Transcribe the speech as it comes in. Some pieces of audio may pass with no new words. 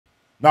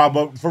No,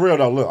 but for real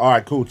though, look. All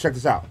right, cool. Check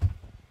this out.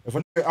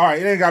 All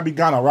right, it ain't gotta be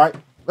Ghana, right?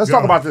 Let's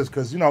talk about this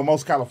because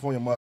most California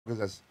motherfuckers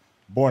that's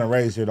born and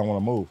raised here don't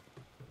want to move.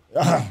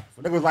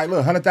 For niggas like, look,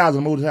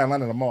 100,000 moved to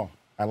Atlanta tomorrow.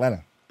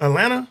 Atlanta?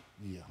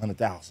 Yeah,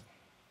 100,000.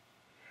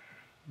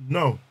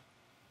 No.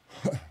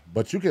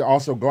 But you can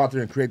also go out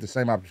there and create the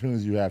same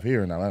opportunities you have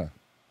here in Atlanta,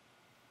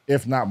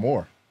 if not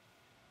more.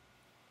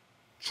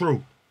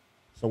 True.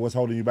 So what's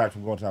holding you back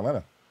from going to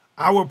Atlanta?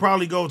 I would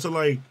probably go to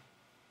like.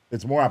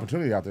 It's more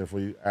opportunity out there for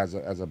you as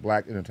a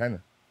black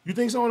entertainer. You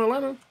think so in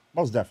Atlanta?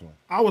 Most definitely.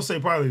 I would say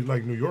probably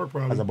like New York,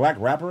 probably. As a black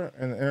rapper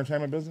in the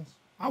entertainment business?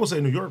 I would say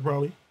New York,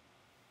 probably.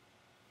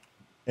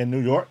 In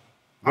New York?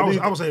 I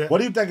would say that. What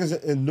do you think is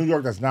in New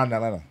York that's not in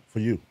Atlanta for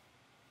you?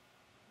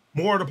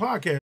 More of the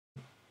podcast.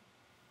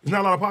 There's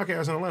not a lot of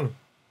podcasts in Atlanta.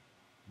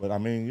 But I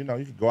mean, you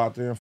could go out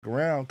there and fuck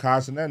around.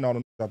 Carson and all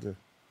them out there.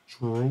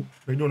 True.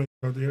 They doing it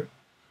out there.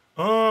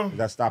 Is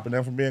that stopping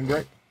them from being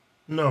great?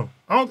 No.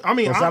 It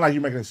sounds like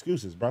you're making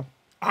excuses, bro.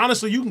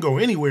 Honestly, you can go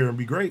anywhere and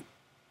be great.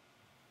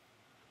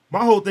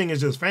 My whole thing is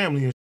just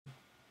family and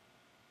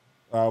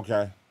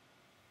okay.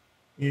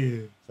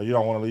 Yeah. So you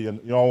don't want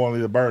to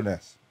leave the bird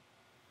nest.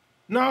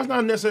 No, it's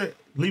not necessarily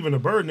leaving the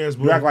bird nest.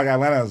 But you act like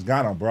Atlanta is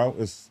Ghana, bro.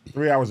 It's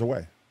 3 hours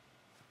away.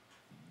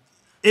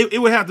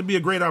 It would have to be a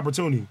great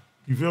opportunity.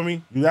 You feel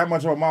me? You that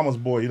much of a mama's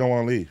boy, you don't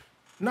want to leave.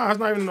 No, it's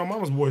not even no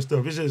mama's boy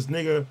stuff. It's just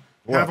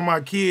having my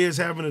kids,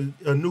 having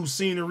a new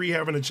scenery,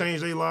 having to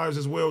change their lives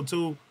as well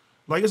too.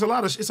 Like it's a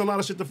lot of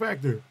shit to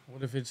factor.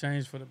 What if it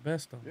changed for the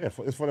best though? Yeah,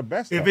 it's for the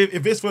best.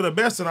 If it's for the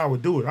best, then I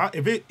would do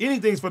it.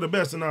 Anything's for the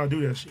best, then I'll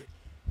do that shit.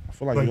 I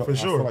feel like for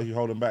sure. I feel like you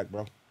holding back,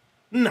 bro.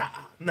 Nah.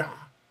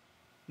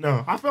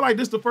 No, I feel like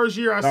this the first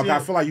year I see. I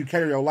feel like you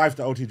cater your life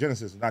to OT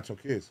Genesis and not your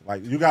kids.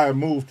 Like you gotta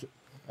move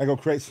and go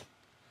crazy.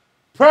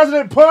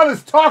 President Pun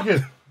is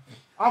talking.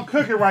 I'm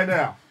cooking right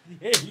now.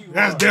 Yeah,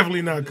 that's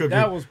definitely not cooking.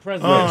 That was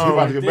President. You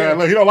about to get bad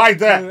look. He don't like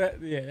that.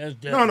 Yeah,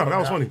 that's no, that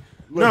was funny.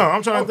 Look. No,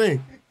 I'm trying to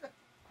think.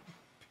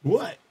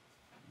 What?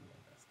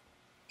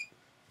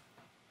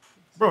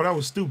 Bro, that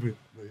was stupid.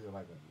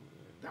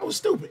 That was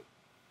stupid.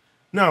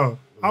 No,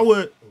 I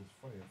would.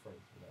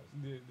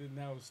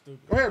 That was stupid.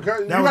 Go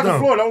ahead, you got the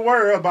floor. Don't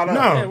worry about that.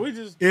 No, yeah, we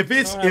just if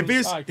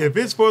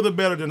it's for the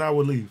better, then I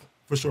would leave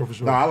for sure.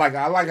 No, I like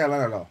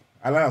Atlanta though.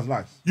 Atlanta's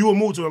nice. You would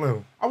move to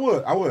Atlanta? I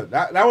would.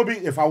 That would be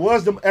if I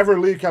was to ever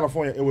leave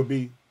California, it would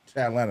be to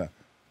Atlanta,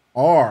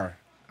 or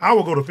I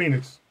would go to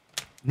Phoenix.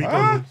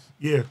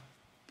 Yeah.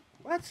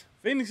 What?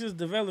 Phoenix is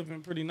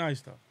developing pretty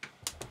nice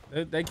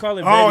though. They call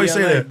it Baby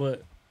LA, that.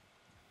 but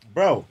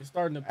bro, it's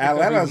starting to pick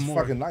Atlanta's up even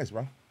fucking nice,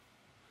 bro.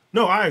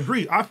 No, I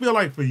agree. I feel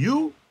like for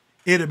you,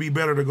 it'd be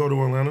better to go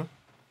to Atlanta.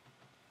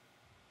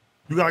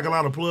 You got like a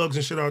lot of plugs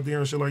and shit out there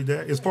and shit like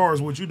that. As far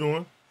as what you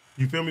doing,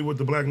 you feel me with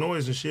the black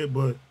noise and shit.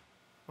 But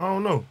I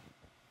don't know.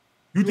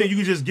 You think you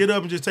can just get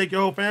up and just take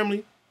your whole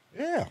family?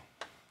 Yeah.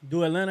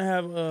 Do Atlanta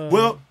have a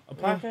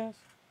podcast?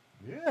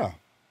 Yeah.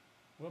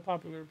 What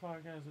popular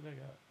podcast do they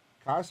got?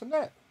 Carson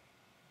Net.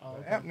 Oh,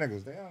 the Amp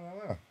niggas, they in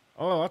Atlanta.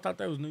 Oh, I thought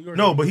that was New York.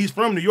 No, but he's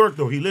from New York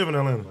though. He live in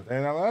Atlanta. But they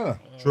in Atlanta.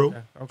 True.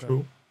 Okay.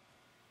 True.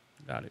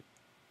 Got it.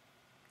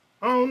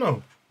 I don't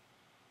know.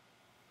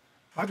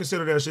 I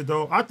consider that shit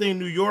though. I think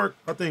New York.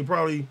 I think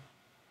probably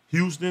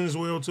Houston as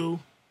well too.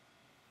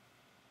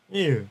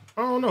 Yeah.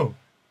 I don't know.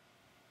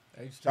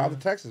 Shout out to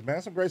Texas,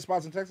 man. Some great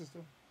spots in Texas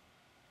too.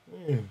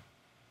 Yeah.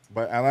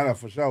 But Atlanta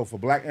for sure. For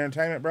black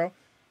entertainment, bro,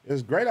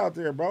 it's great out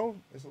there, bro.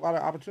 There's a lot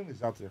of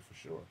opportunities out there for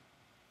sure.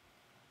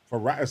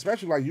 For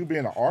especially like you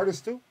being an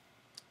artist too.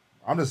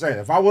 I'm just saying,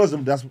 if I was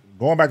that's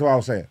going back to what I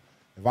was saying.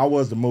 If I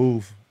was to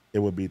move, it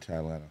would be to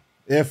Atlanta.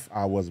 If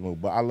I was to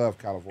move, but I love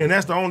California. And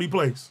that's the only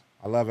place.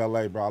 I love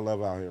LA, bro. I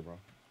love out here, bro.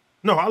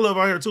 No, I love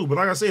out here too. But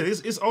like I said,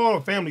 it's all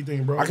a family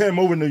thing, bro. I can't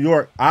move in New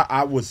York.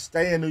 I would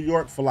stay in New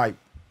York for like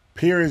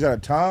periods at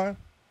a time,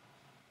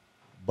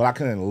 but I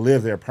couldn't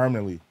live there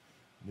permanently.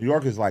 New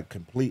York is like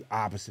complete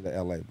opposite of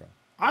LA, bro.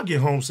 I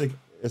get homesick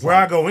it's where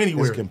like, I go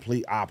anywhere. It's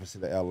complete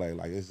opposite of LA.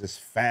 Like it's just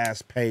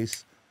fast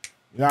paced.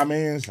 You know what I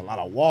mean? It's a lot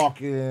of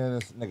walking.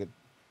 It's nigga.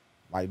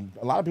 Like,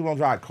 a lot of people don't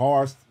drive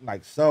cars,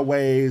 like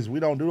subways. We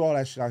don't do all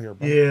that shit out here,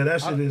 bro. Yeah,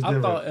 that shit is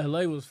different. I thought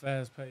L.A. was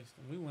fast-paced.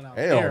 We went out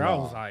Hell there, no. I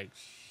was like,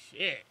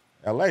 shit.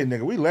 L.A.,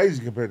 nigga, we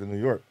lazy compared to New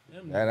York.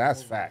 And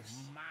that's facts.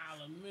 A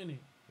mile a minute.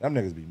 Them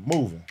niggas be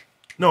moving.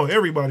 No,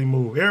 everybody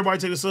move. Everybody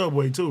take the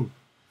subway, too.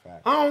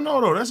 Facts. I don't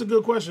know, though. That's a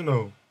good question,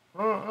 though.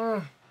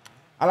 I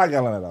like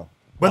Atlanta, though.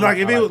 But, like,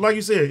 if it was, like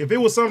you said, if it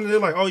was something that,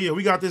 like, oh, yeah,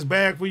 we got this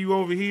bag for you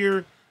over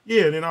here,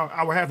 yeah, then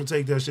I would have to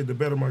take that shit to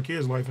better my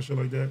kids' life and shit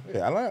like that.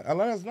 Yeah,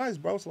 Atlanta's nice,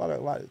 bro. It's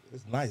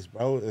it's nice,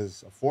 bro.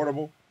 It's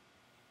affordable.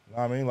 You know what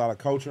I mean? A lot of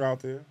culture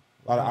out there.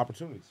 A lot of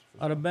opportunities.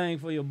 A lot of bang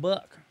for your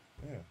buck.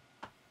 Yeah.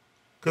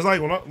 Because,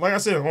 like I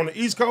said, on the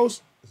East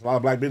Coast. There's a lot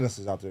of black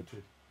businesses out there,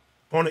 too.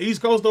 On the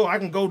East Coast, though, I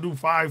can go do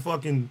 5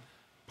 fucking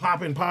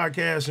popping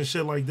podcasts and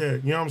shit like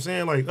that. You know what I'm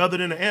saying? Like, other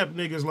than the amp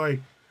niggas, like,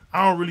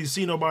 I don't really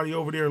see nobody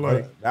over there,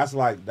 like. That's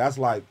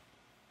like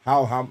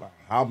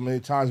how many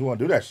times you want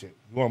to do that shit?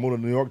 You want to move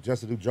to New York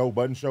just to do Joe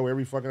Budden show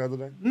every fucking other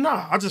day?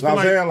 Nah, I just Know feel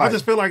what I'm saying? I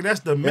just feel like that's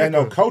the There ain't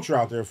mecca. no culture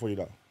out there for you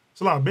though.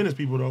 It's a lot of business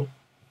people though.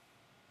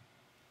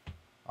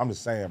 I'm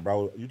just saying,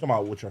 bro. You talking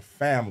about with your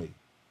family?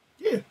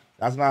 Yeah.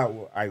 That's not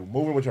like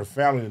moving with your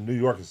family in New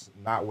York is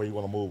not where you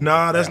want to move.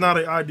 Nah, that's not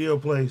an ideal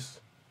place.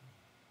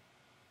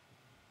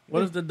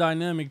 What if the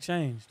dynamic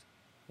changed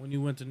when you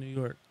went to New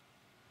York?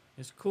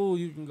 It's cool.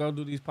 You can go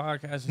do these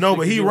podcasts. No,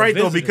 but he right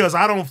though, because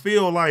I don't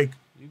feel like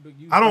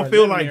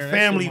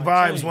family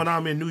vibes when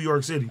I'm in New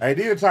York City. Hey,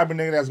 these the type of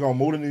nigga that's gonna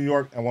move to New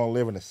York and want to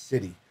live in the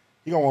city.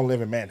 He gonna want to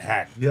live in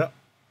Manhattan. Yep.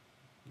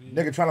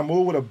 Nigga trying to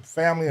move with a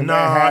family in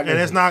Manhattan. and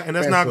that's not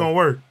gonna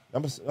work.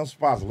 Them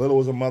spots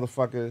little as a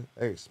motherfucker.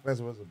 They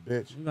expensive as a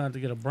bitch. You gonna have to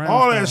get a brownstone.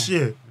 All that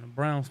shit. And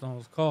the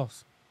brownstones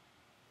cost.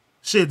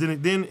 Shit.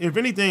 Then if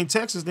anything,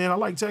 Texas. Then I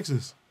like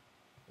Texas.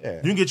 Yeah.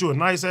 You can get you a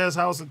nice ass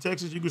house in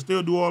Texas. You can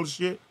still do all the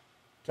shit.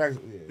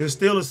 Texas. Yeah. There's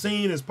still a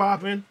scene. It's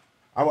popping.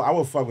 I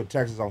would fuck with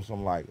Texas on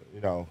some like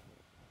on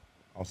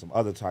some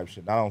other type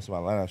shit, not on some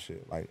Atlanta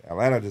shit. Like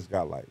Atlanta just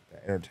got like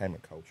the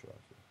entertainment culture out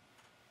there.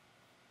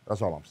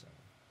 That's all I'm saying.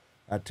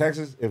 At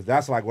Texas, if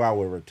that's like where I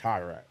would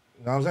retire at,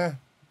 you know what I'm saying?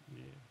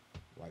 Yeah.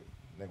 Like,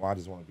 nigga, I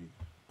just want to be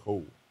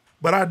cool.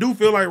 But I do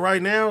feel like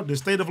right now, the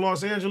state of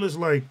Los Angeles,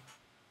 like,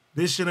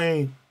 this shit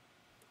ain't,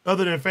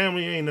 other than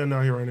family, ain't nothing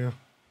out here right now.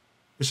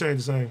 This shit ain't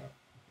the same.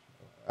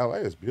 LA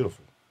is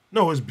beautiful.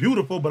 No, it's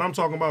beautiful, but I'm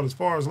talking about as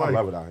far as like I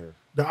love it out here.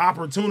 The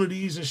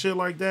opportunities and shit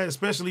like that,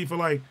 especially for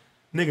like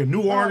nigga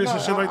new artists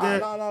and shit like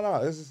that.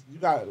 No. This is, you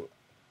got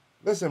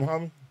listen,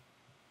 homie.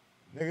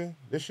 Nigga,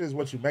 this shit is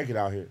what you make it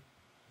out here.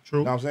 True.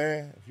 You know what I'm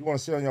saying? If you want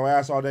to sit on your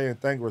ass all day and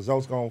think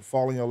results gonna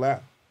fall in your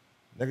lap,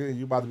 nigga,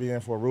 you about to be in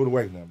for a rude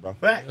awakening, bro.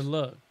 Facts. Good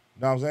luck.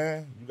 You know what I'm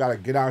saying? You gotta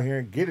get out here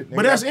and get it, nigga.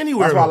 But that's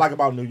anywhere. That's what I like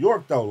about New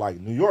York though. Like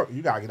New York,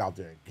 you gotta get out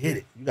there and get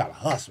it. You gotta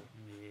hustle.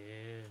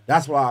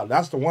 That's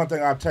the one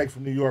thing I take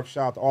from New York.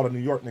 Shout out to all the New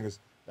York niggas.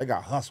 They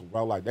got hustle,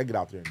 bro. Like they get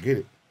out there and get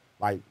it.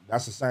 Like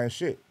that's the same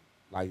shit.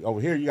 Like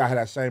over here, you gotta have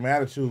that same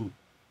attitude.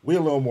 We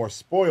a little more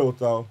spoiled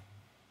though.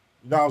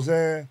 You know what I'm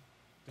saying?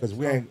 Because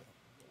we ain't,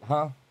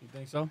 huh? You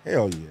think so?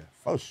 Hell yeah,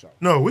 for sure.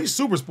 No, we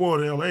super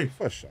spoiled in LA.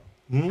 For sure.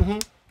 Mm-hmm.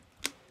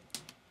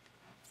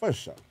 For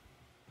sure.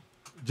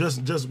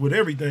 Just with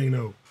everything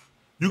though.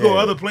 You go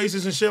other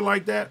places and shit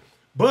like that,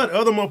 but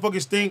other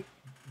motherfuckers think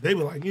they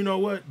be like, you know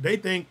what? They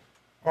think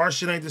our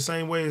shit ain't the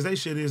same way as they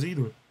shit is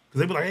either. Cause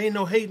they be like, ain't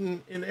no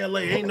hating in LA,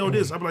 ain't no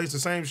this. I be like, it's the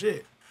same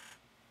shit.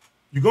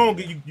 You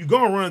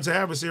gonna run into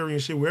adversary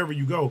and shit wherever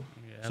you go.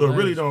 Yeah, so LA it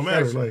really don't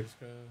matter. Like,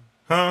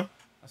 huh?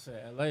 I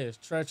said LA is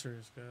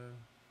treacherous, cuz.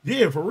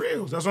 Yeah, for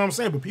real. That's what I'm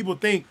saying. But people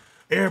think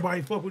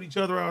everybody fuck with each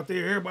other out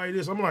there, everybody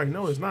this. I'm like,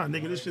 no, it's not,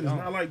 nigga. This shit is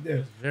not like that.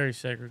 It's very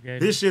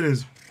segregated. This shit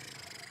is.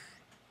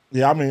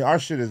 Yeah, I mean, our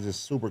shit is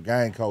just super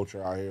gang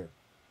culture out here.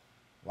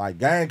 Like,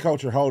 gang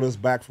culture hold us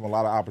back from a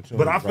lot of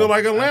opportunities. But I feel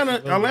like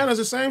Atlanta's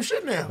the same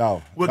shit now.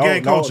 No. With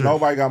gang culture.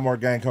 Nobody got more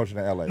gang culture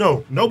than LA.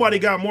 No, nobody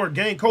got more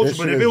gang culture.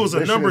 But if it was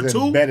a number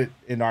two. Embedded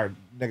in our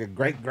nigga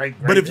great.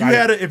 But if you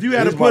had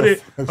to put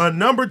it a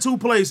number two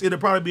place, it'd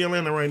probably be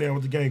Atlanta right now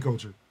with the gang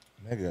culture.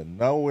 Nigga,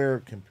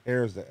 nowhere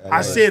compares to LA.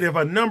 I said if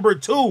a number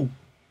two,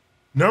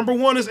 number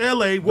one is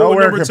LA, what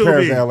nowhere would number two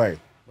compares be? to LA.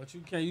 But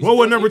you can't. What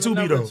would number two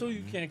be though?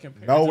 You can't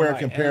compare. Nowhere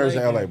compares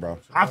to LA, bro.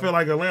 I feel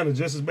like Atlanta's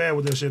just as bad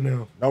with that shit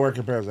now. Nowhere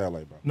compares to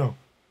LA, bro. No.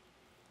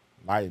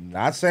 Like,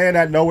 not saying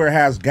that nowhere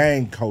has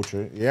gang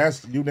culture.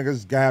 Yes, you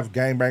niggas have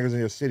gang bangers in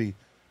your city,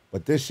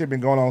 but this shit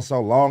been going on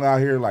so long out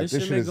here. Like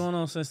this shit been going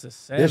on since the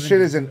 70s. This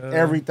shit is in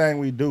everything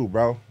we do,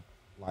 bro.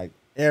 Like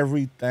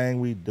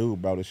everything we do,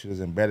 bro. This shit is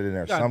embedded in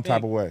there some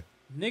type of way.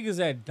 Niggas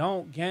that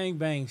don't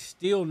gangbang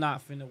still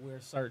not finna wear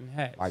certain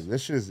hats. Like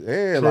this shit is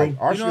like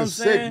our shit is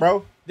sick,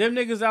 bro. Them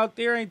niggas out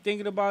there ain't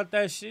thinking about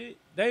that shit.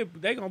 They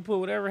gonna put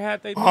whatever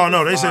hat they. Oh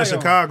no, they said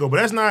Chicago, but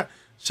that's not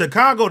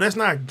Chicago. That's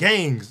not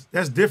gangs.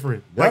 That's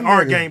different. Like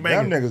our gang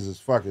banging. Them niggas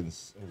is fucking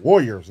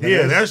warriors. Niggas.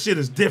 Yeah, that shit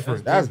is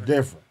different. That's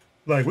different.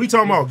 Like we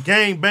talking about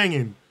gang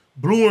banging,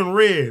 blue and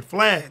red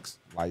flags.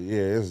 Like yeah,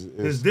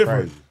 it's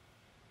different. Crazy.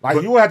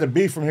 Like you would have to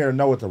be from here to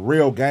know what the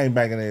real gang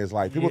banging is.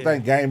 Like people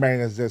think gang banging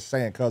is just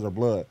saying cuz of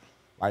blood.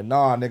 Like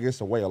nah, nigga,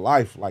 it's a way of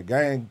life. Like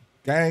gang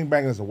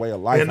banging is a way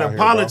of life. And the here,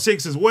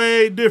 politics is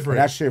way different.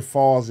 And that shit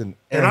falls in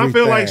everything. And I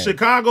feel like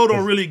Chicago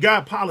don't really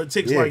got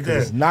politics like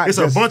that. It's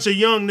a bunch of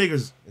young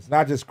niggas. It's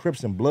not just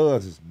Crips and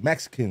Bloods. It's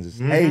Mexicans.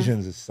 It's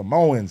Asians. It's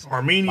Samoans.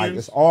 Armenians. Like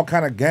it's all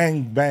kind of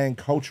gang bang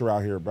culture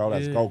out here, bro.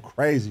 That's go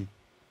crazy.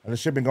 And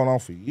this shit been going on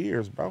for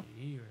years, bro.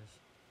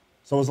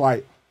 So it's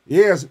like,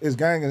 it's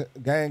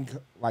gang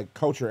like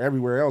culture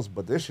everywhere else,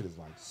 but this shit is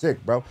like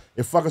sick, bro.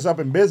 It fuck us up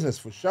in business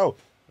for sure.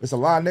 It's a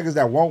lot of niggas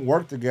that won't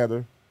work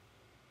together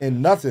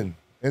in nothing.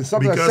 And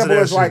something as simple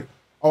as like,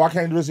 oh, I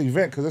can't do this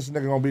event because this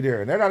nigga gonna be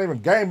there. And they're not even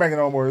gang banging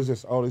no more. It's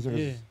just, oh, these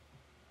niggas,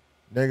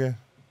 nigga.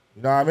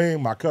 You know what I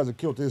mean? My cousin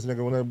killed this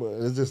nigga.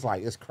 But it's just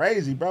like, it's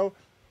crazy, bro.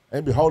 They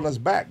be holding us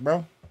back, bro.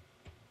 Hell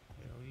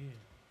yeah.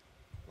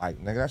 Like,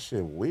 nigga, that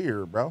shit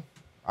weird, bro.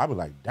 I be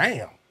like,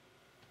 damn.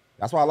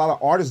 That's why a lot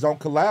of artists don't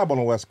collab on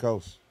the West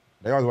Coast.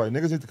 They always like,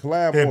 niggas need to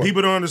collab more. And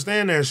people don't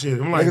understand that shit.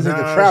 I'm like, niggas need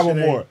to travel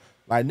more.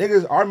 Like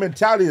niggas, our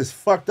mentality is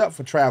fucked up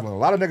for traveling. A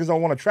lot of niggas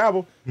don't want to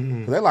travel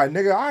because they're like,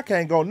 nigga, I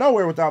can't go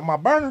nowhere without my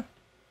burner.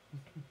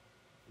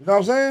 You know what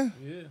I'm saying?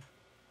 Yeah.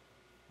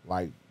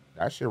 Like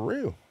that shit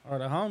real. Or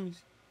the homies.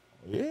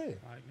 Yeah.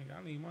 Like, nigga,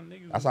 I need my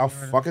niggas. That's how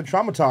fucking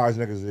traumatized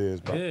niggas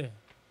is, bro. Yeah.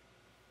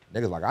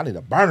 Niggas like, I need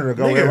a burner to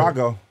go Nigga. wherever I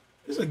go.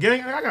 It's a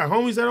gang. I got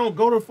homies that don't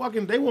go to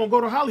fucking. They won't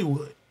go to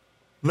Hollywood,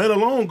 let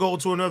alone go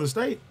to another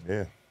state.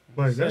 Yeah.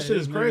 Like that shit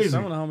is crazy.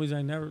 Some of the homies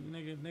ain't never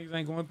niggas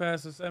ain't going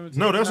past the 17.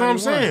 No, that's what I'm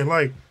saying.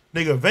 Like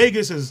nigga,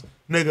 Vegas is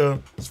nigga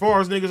as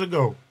far as niggas will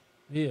go.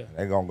 Yeah.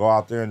 They gonna go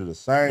out there and do the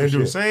same They shit. do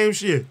the same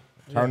shit.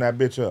 Turn that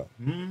bitch up.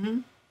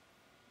 Mm-hmm.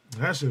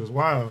 That shit is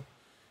wild.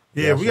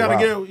 Yeah, Yeah, we shit gotta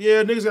wild. get.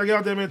 Yeah, niggas gotta get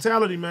out that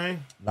mentality,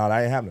 man. No,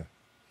 that ain't happening.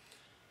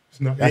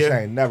 It's not, That yeah,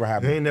 shit ain't never it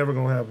happening. ain't never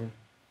gonna happen.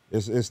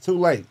 It's too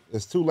late.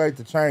 It's too late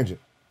to change it.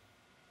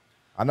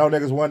 I know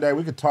niggas one day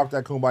we could talk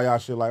that kumbaya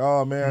shit like,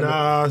 oh man,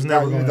 Nah, it's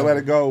never you gonna need to let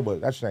happen. it go,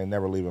 but that shit ain't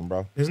never leaving,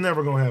 bro. It's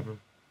never gonna happen.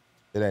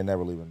 It ain't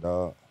never leaving,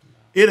 dog.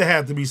 It'll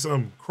have to be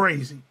something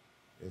crazy.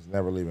 It's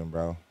never leaving,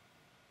 bro.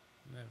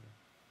 Never.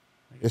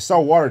 It's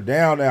so watered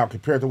down now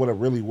compared to what it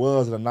really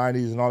was in the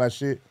 90s and all that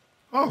shit.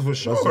 Oh, for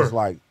It's sure. just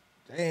like,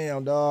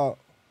 damn, dog.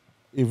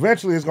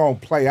 Eventually it's gonna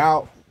play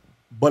out,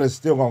 but it's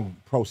still gonna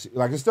proceed.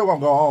 Like it's still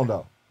gonna go on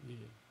though. Yeah.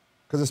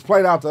 Cause it's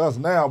played out to us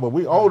now, but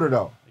we older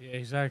though. Yeah,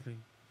 exactly.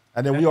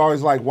 And then we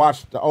always like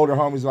watch the older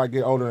homies like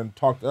get older and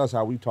talk to us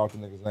how we talk to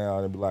niggas now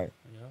and be like,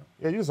 Yeah.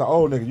 yeah, you just an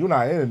old nigga, you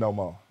not in it no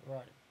more.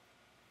 Right.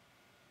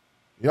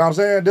 You know what I'm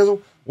saying,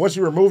 Dizzle? Once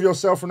you remove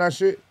yourself from that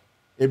shit,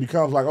 it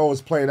becomes like, oh,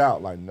 it's played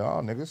out. Like, no,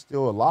 nigga, it's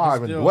still alive It's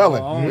and still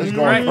dwelling. on It's and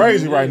going cracking.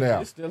 crazy Yeah, right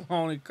now. It's still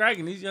on and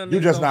cracking. These young You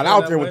niggas just don't not feel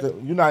out that there way.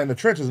 with the, you're not in the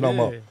trenches no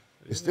more. Yeah.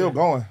 It's still Yeah.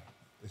 going.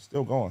 It's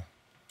still going.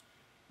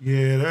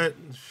 Yeah, that.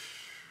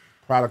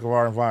 Product of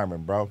our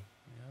environment, bro.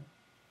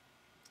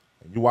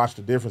 Yeah. And you watch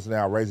the difference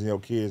now raising your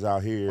kids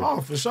out here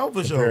Oh, for sure,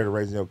 for compared sure. to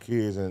raising your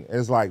kids. And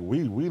it's like,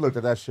 we looked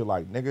at that shit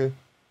like, nigga,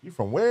 you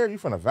from where? You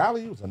from the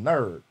valley? You was a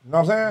nerd. You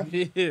know what I'm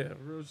saying? Yeah,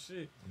 real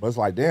shit. But it's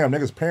like, damn,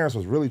 niggas' parents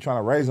was really trying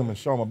to raise them and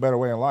show them a better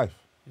way in life.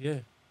 Yeah.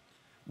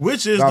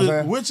 Which is Know what I'm the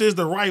saying? which is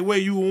the right way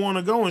you would want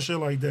to go and shit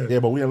like that. Yeah,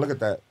 but we didn't look at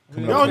that.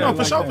 We You didn't know No, no, Yeah, for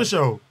like sure, that. for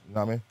sure.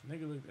 what I mean?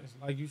 Nigga, look,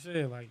 like you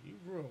said, like you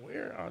grew up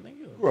where? Oh, nigga.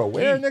 You were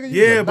aware, nigga?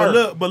 You Yeah, was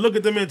a but nerd. look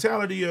at the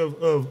mentality of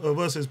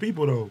us as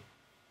people though.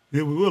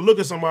 Yeah, we will look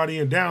at somebody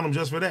and down them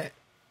just for that.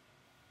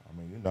 I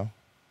mean, you know.